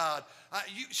people of God.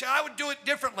 You say, I would do it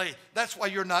differently. That's why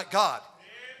you're not God.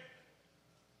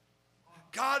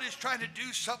 God is trying to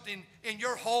do something in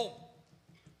your home.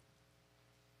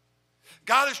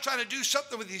 God is trying to do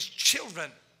something with these children.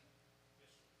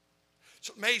 It's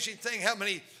an amazing thing how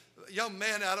many young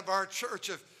men out of our church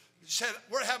have said,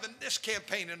 we're having this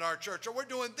campaign in our church, or we're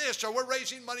doing this, or we're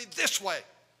raising money this way.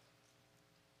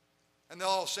 And they'll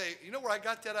all say, you know where I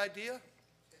got that idea?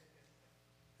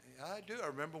 Yeah, I do. I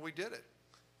remember we did it.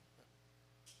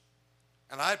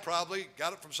 And I probably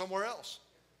got it from somewhere else.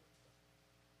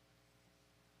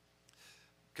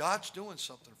 God's doing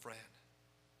something, friend.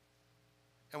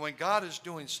 And when God is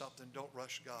doing something, don't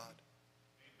rush God.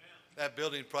 Amen. That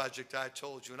building project I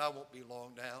told you, and I won't be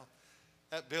long now,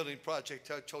 that building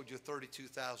project I told you,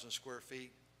 32,000 square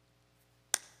feet.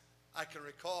 I can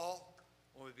recall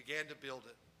when we began to build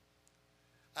it.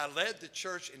 I led the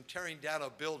church in tearing down a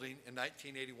building in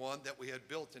 1981 that we had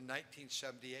built in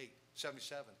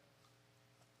 1977.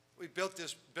 We built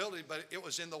this building, but it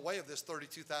was in the way of this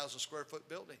 32,000 square foot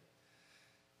building.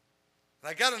 And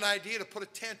I got an idea to put a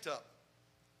tent up.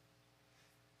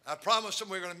 I promised them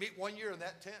we were going to meet 1 year in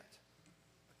that tent.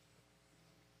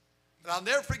 And I'll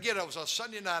never forget, it was on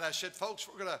Sunday night. I said, folks,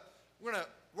 we're going to I'm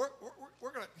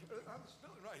this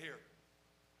building right here.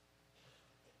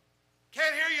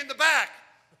 Can't hear you in the back.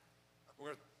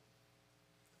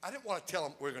 I didn't want to tell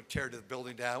them we were going to tear the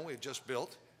building down we had just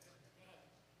built.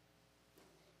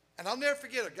 And I'll never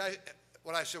forget a guy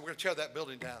when I said we're going to tear that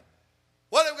building down.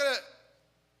 What are we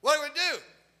going to do?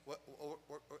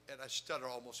 And I stutter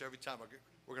almost every time.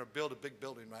 We're going to build a big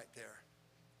building right there.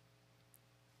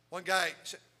 One guy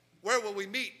said, where will we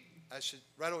meet? I said,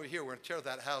 right over here. We're going to tear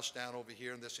that house down over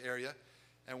here in this area,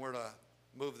 and we're going to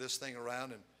move this thing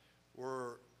around, and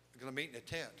we're going to meet in a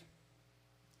tent.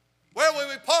 Where will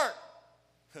we park?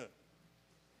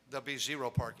 There'll be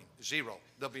zero parking. Zero.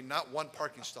 There'll be not one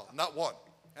parking stall. Not one.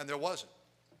 And there wasn't.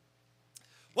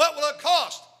 What will it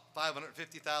cost?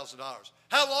 $550,000.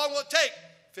 How long will it take?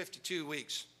 52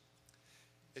 weeks.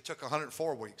 It took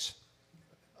 104 weeks.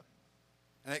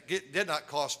 And it did not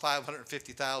cost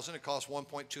 $550,000. It cost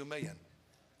 $1.2 million.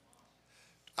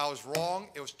 I was wrong.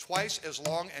 It was twice as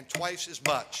long and twice as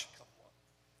much.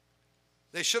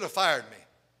 They should have fired me.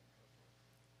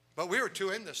 But we were two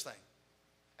in this thing.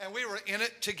 And we were in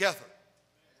it together.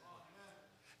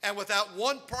 And without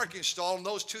one parking stall in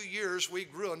those 2 years, we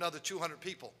grew another 200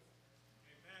 people.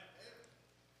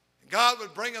 God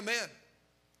would bring them in.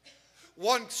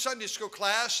 One Sunday school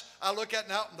class, I look at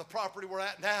now, the property we're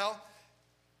at now,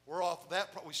 we're off of that,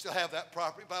 we still have that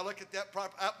property, but I look at that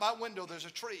property, out my window there's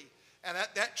a tree. And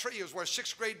that tree is where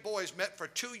 6th grade boys met for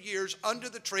 2 years under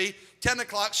the tree, 10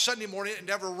 o'clock Sunday morning. It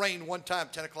never rained one time,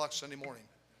 10 o'clock Sunday morning.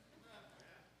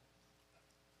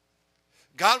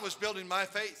 God was building my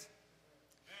faith.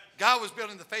 God was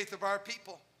building the faith of our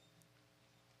people.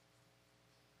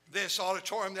 This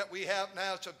auditorium that we have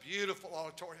now, it's a beautiful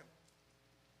auditorium.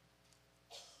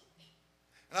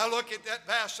 And I look at that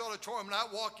vast auditorium and I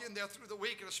walk in there through the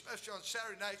week, and especially on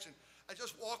Saturday nights, and I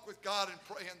just walk with God and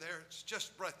pray in there. It's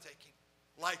just breathtaking.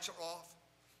 Lights are off.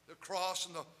 The cross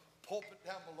and the pulpit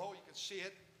down below, you can see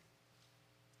it.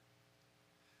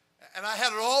 And I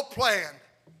had it all planned.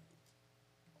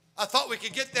 I thought we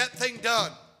could get that thing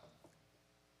done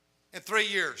in 3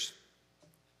 years.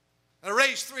 And I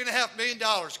raised $3.5 million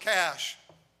cash.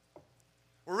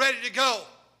 We're ready to go.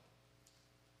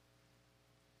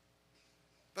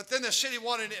 But then the city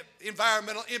wanted an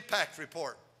environmental impact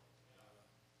report.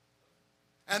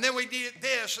 And then we needed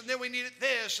this, and then we needed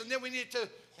this, and then we needed to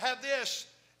have this.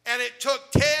 And it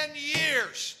took 10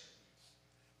 years.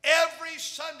 Every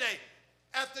Sunday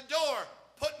at the door,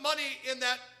 put money in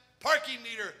that parking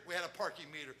meter. We had a parking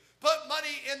meter. Put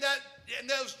money in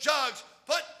those jugs.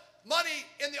 Put money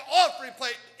in the offering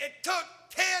plate. It took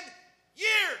 10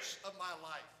 years of my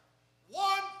life.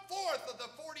 1/4 of the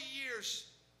 40 years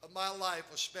of my life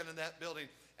was spent in that building.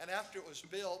 And after it was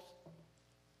built,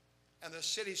 and the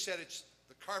city said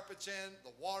the carpet's in,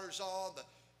 the water's on, the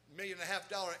 $1.5 million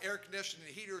air conditioning,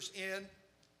 the heater's in,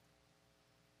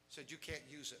 said you can't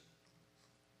use it.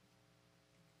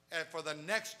 And for the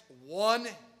next 1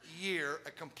 year,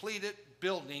 a completed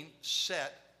building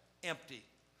set empty.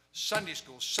 Sunday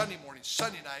school, Sunday morning,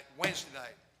 Sunday night, Wednesday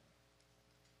night.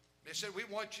 They said, we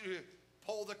want you to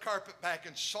pull the carpet back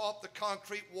and saw up the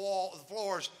concrete wall, the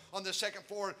floors on the second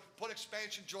floor, put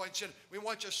expansion joints in. We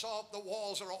want you to saw up the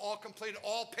walls that are all completed,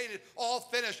 all painted, all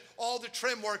finished, all the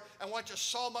trim work, and want you to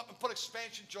saw them up and put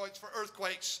expansion joints for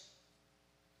earthquakes.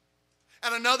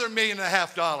 And another $1.5 million.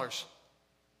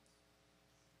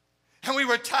 And we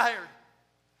were tired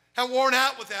and worn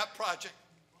out with that project.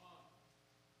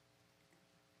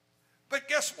 But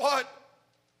guess what?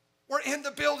 We're in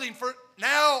the building for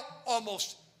now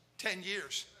almost 10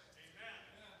 years.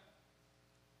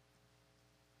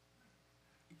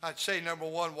 I'd say, number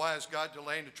one, why is God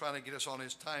delaying to trying to get us on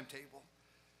his timetable?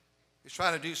 He's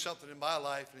trying to do something in my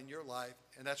life and in your life,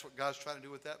 and that's what God's trying to do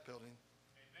with that building.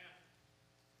 Amen.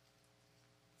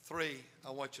 3,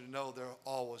 I want you to know there are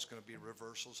always going to be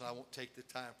reversals. I won't take the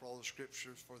time for all the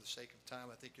scriptures for the sake of time.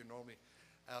 I think you're normally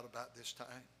out about this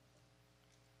time.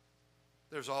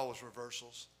 There's always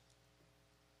reversals.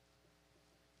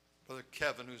 Brother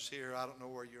Kevin, who's here, I don't know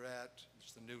where you're at.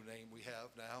 It's the new name we have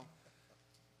now.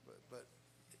 But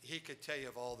he could tell you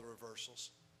of all the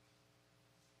reversals.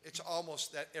 It's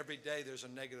almost that every day there's a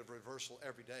negative reversal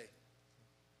every day.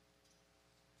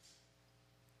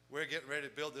 We're getting ready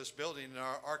to build this building, and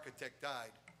our architect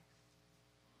died.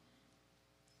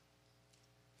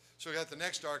 So we got the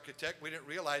next architect. We didn't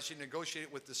realize he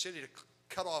negotiated with the city to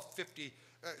cut off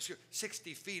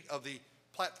 60 feet of the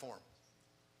platform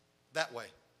that way.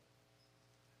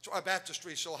 So our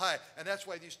baptistry is so high, and that's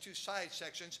why these two side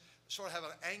sections sort of have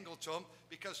an angle to them,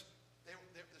 because they're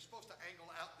supposed to angle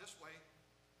out this way.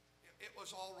 It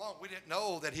was all wrong. We didn't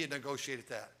know that he had negotiated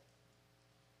that.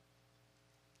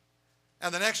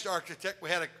 And the next architect,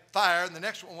 we had a fire, and the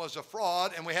next one was a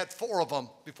fraud, and we had 4 of them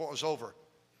before it was over.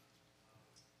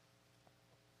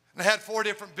 And I had 4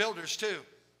 different builders too.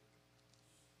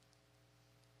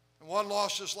 And one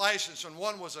lost his license, and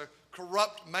one was a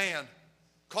corrupt man.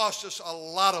 Cost us a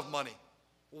lot of money,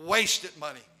 wasted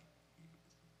money.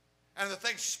 And the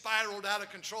thing spiraled out of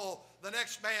control. The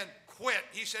next man quit.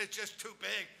 He said, it's just too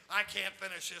big. I can't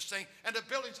finish this thing. And the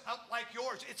building's up like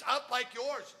yours. It's up like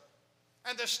yours.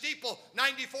 And the steeple,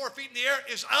 94 feet in the air,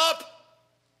 is up.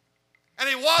 And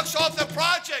he walks off the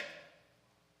project.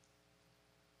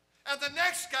 And the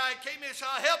next guy came in and said,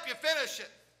 I'll help you finish it.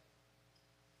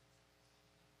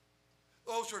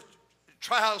 Those were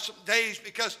trials days,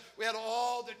 because we had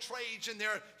all the trades in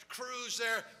there, crews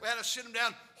there. We had to sit them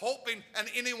down hoping, and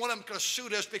any one of them could sue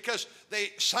us because they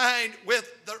signed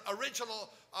with the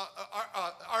original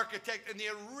architect and the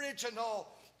original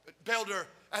builder,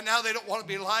 and now they don't want to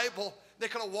be liable. They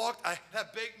could have walked. I had a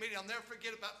big meeting. I'll never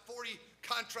forget, about 40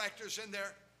 contractors in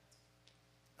there.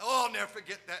 Oh, I'll never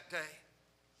forget that day.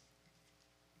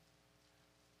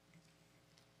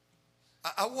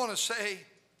 I want to say,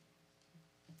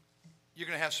 you're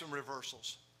going to have some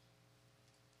reversals.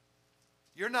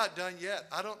 You're not done yet.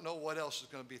 I don't know what else is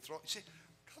going to be thrown. You say,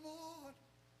 come on.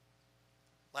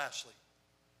 Lastly,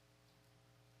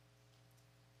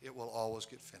 it will always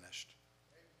get finished.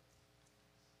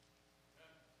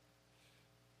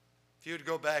 If you would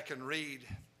go back and read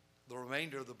the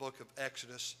remainder of the book of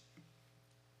Exodus,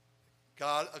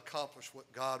 God accomplished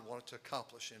what God wanted to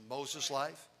accomplish in Moses'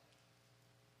 life,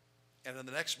 And then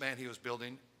the next man he was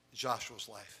building, Joshua's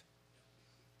life.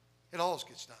 It always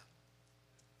gets done.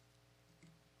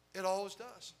 It always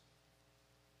does.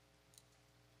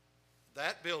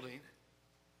 That building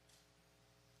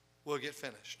will get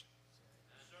finished.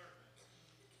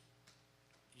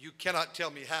 You cannot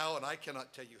tell me how, and I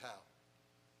cannot tell you how.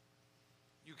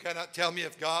 You cannot tell me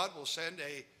if God will send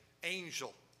an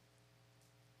angel.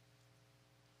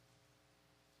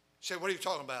 You say, what are you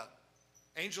talking about?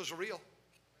 Angels are real.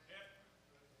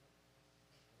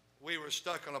 We were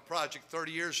stuck on a project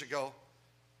 30 years ago.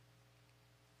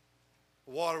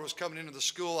 Water was coming into the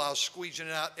school. I was squeezing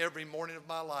it out every morning of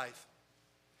my life.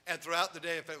 And throughout the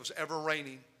day, if it was ever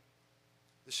raining,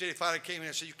 the city finally came in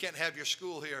and said, you can't have your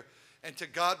school here. And to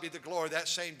God be the glory, that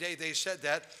same day they said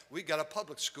that, we got a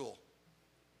public school.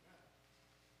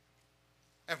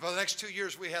 And for the next 2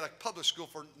 years, we had a public school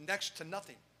for next to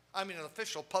nothing. I mean, an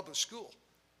official public school.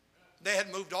 They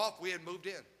had moved off, we had moved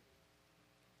in.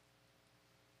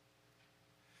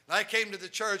 And I came to the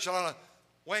church on a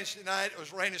Wednesday night. It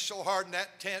was raining so hard in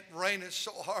that tent, raining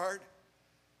so hard.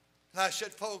 And I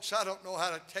said, folks, I don't know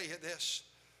how to tell you this.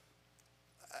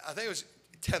 I think it was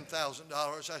 $10,000.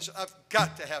 I said, I've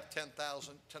got to have $10,000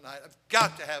 tonight. I've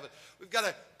got to have it. We've got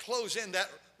to close in that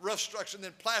roof structure and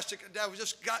then plastic it down. We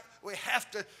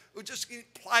just need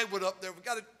plywood up there. We've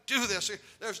got to do this.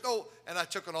 There's no, and I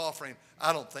took an offering.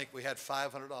 I don't think we had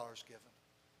 $500 given.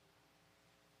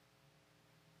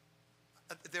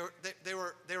 They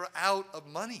were out of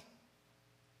money.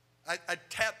 I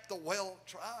tapped the well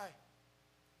dry.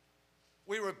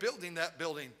 We were building that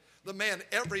building. The man,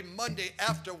 every Monday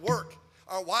after work,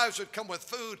 our wives would come with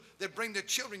food. They'd bring the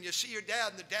children. You see your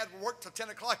dad, and the dad would work till 10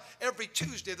 o'clock. Every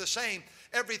Tuesday, the same.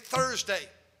 Every Thursday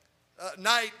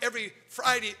night, every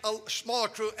Friday, a smaller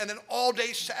crew. And then all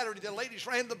day Saturday, the ladies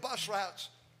ran the bus routes.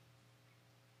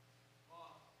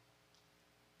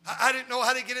 I didn't know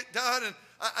how to get it done. And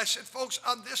I said, folks,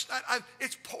 on this night,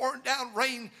 it's pouring down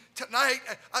rain tonight.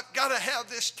 I've got to have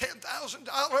this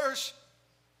 $10,000.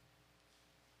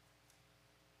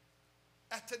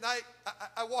 And tonight,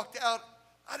 I walked out.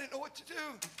 I didn't know what to do.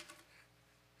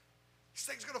 This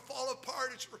thing's going to fall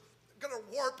apart. It's going to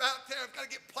warp out there. I've got to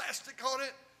get plastic on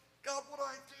it. God, what do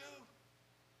I do?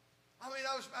 I mean,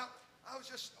 I was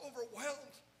just overwhelmed.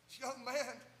 This young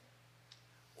man.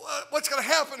 What's going to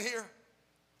happen here?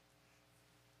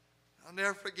 I'll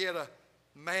never forget a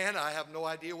man. I have no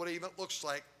idea what he even looks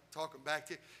like. Talking back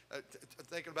to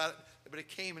thinking about it. But he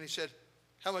came and he said,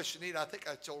 how much do you need? I think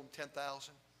I told him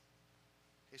 10,000.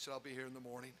 He said, I'll be here in the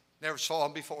morning. Never saw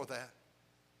him before that.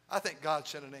 I think God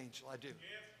sent an angel. I do. Yep.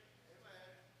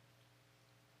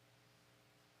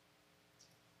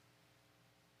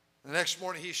 The next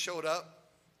morning he showed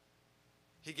up.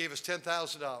 He gave us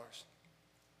 $10,000.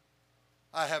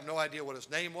 I have no idea what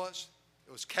his name was.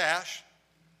 It was cash.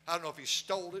 I don't know if he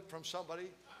stole it from somebody.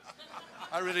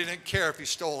 I really didn't care if he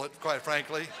stole it, quite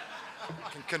frankly. I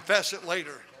can confess it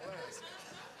later.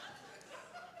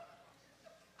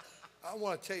 I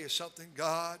want to tell you something.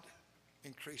 God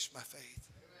increased my faith.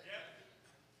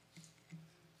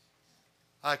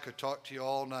 I could talk to you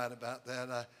all night about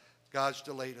that. God's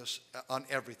delayed us on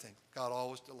everything. God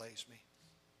always delays me.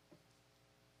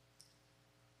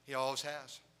 He always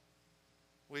has.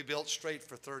 We built straight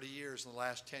for 30 years. In the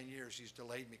last 10 years, he's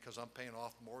delayed me because I'm paying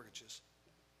off mortgages.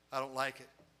 I don't like it.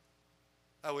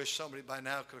 I wish somebody by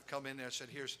now could have come in there and said,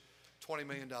 here's $20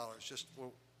 million. Just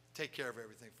we'll take care of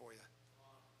everything for you.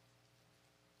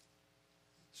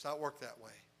 It's not worked that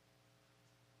way.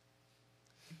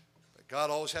 But God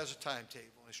always has a timetable,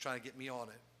 and he's trying to get me on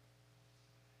it.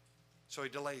 So he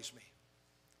delays me.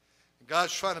 And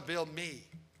God's trying to build me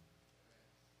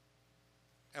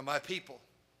and my people.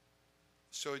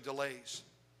 So he delays.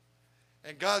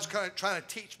 And God's kind of trying to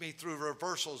teach me through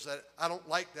reversals that I don't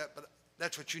like that, but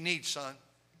that's what you need, son.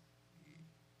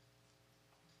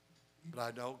 But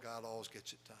I know God always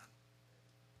gets it done.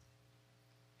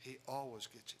 He always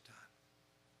gets it done.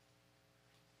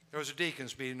 There was a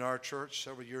deacons meeting in our church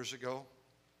several years ago.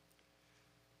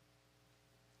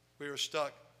 We were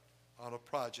stuck on a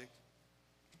project.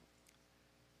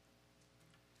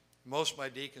 Most of my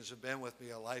deacons have been with me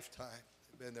a lifetime.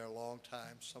 They've been there a long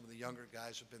time. Some of the younger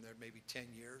guys have been there maybe 10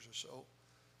 years or so.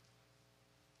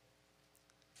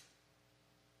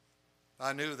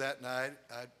 I knew that night,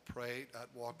 I'd prayed, I'd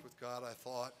walked with God. I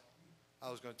thought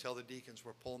I was going to tell the deacons,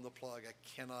 we're pulling the plug. I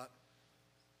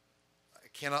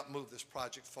cannot move this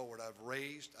project forward. I've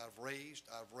raised.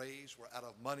 We're out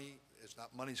of money.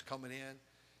 Money's coming in.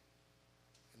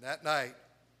 And that night,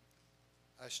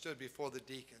 I stood before the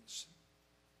deacons.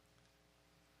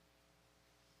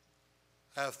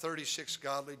 I have 36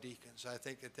 godly deacons. I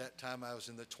think at that time I was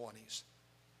in the 20s.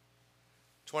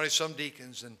 20-some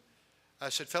deacons. And I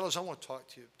said, fellows, I want to talk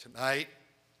to you tonight.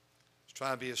 I was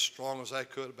trying to be as strong as I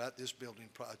could about this building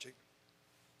project.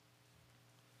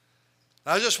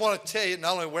 And I just want to tell you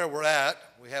not only where we're at,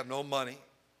 we have no money,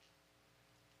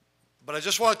 but I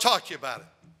just want to talk to you about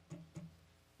it.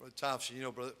 Brother Thompson, you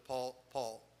know, Brother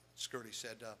Paul Skirty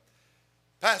said,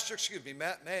 Pastor, excuse me,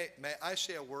 may I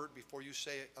say a word before you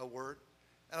say a word?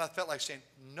 And I felt like saying,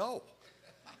 no.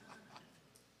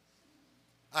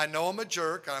 I know I'm a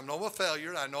jerk, I know I'm a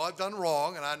failure, I know I've done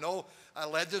wrong, and I know I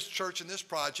led this church in this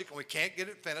project, and we can't get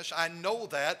it finished. I know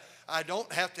that. I don't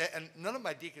have to, and none of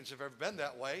my deacons have ever been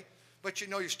that way, but you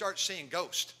know, you start seeing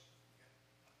ghosts.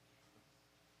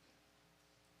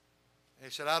 And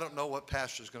he said, I don't know what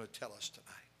pastor's going to tell us tonight.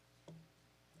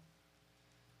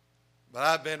 But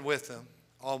I've been with him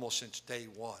almost since day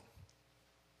one.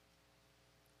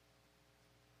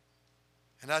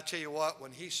 And I tell you what,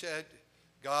 when he said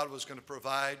God was going to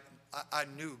provide, I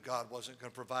knew God wasn't going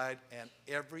to provide. And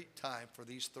every time for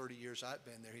these 30 years I've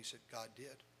been there, he said, God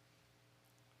did.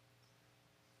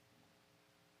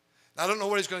 I don't know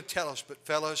what he's going to tell us, but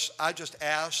fellas, I just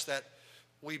ask that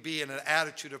we be in an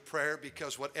attitude of prayer,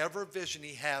 because whatever vision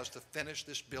he has to finish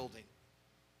this building,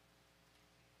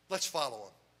 let's follow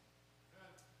him.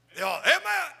 They all,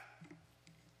 amen.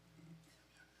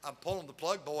 I'm pulling the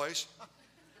plug, boys.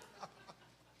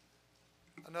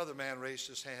 Another man raised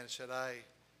his hand and said,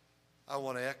 I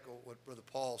want to echo what Brother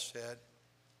Paul said.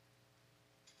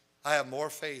 I have more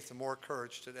faith and more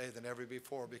courage today than ever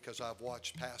before because I've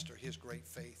watched Pastor, his great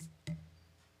faith.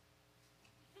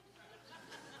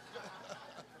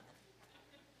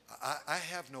 I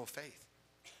have no faith.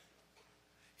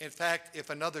 In fact,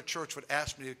 if another church would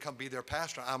ask me to come be their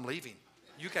pastor, I'm leaving.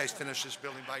 You guys finish this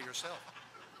building by yourself.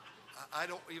 I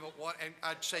don't even want, and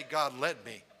I'd say God led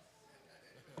me.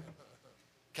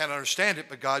 Can't understand it,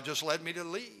 but God just led me to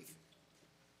leave.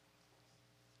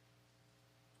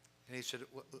 And he said,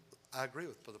 well, I agree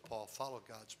with Brother Paul, follow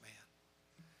God's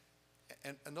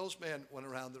man. And those men went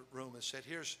around the room and said,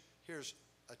 here's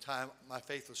a time my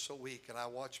faith was so weak, and I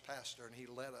watched Pastor, and he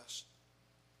led us.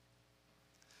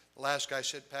 The last guy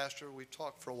said, Pastor, we've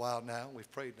talked for a while now.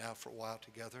 We've prayed now for a while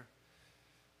together.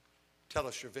 Tell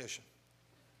us your vision.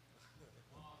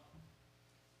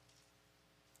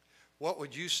 What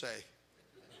would you say?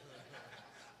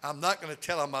 I'm not going to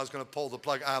tell them I was going to pull the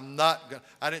plug.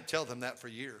 I didn't tell them that for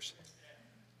years.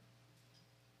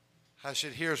 I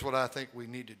said, here's what I think we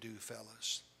need to do,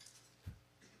 fellas.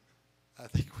 I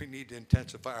think we need to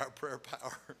intensify our prayer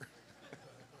power.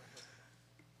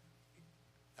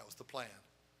 That was the plan.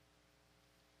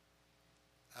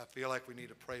 I feel like we need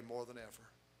to pray more than ever.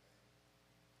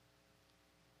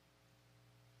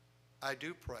 I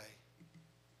do pray.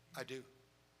 I do.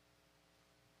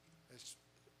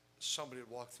 Somebody would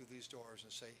walk through these doors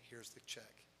and say, here's the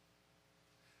check.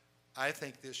 I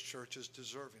think this church is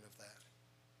deserving of that.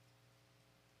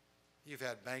 You've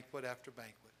had banquet after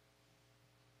banquet.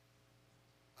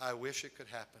 I wish it could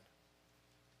happen.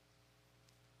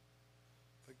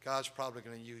 But God's probably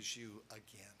going to use you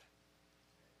again.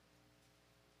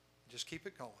 Just keep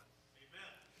it going. Amen.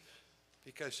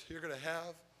 Because you're going to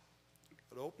have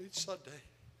an opening Sunday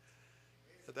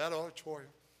at that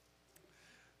auditorium.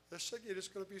 The singing is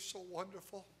going to be so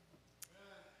wonderful.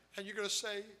 And you're going to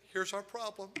say, here's our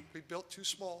problem. We built too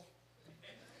small.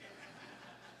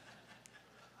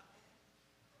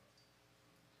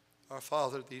 Our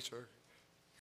Father, these are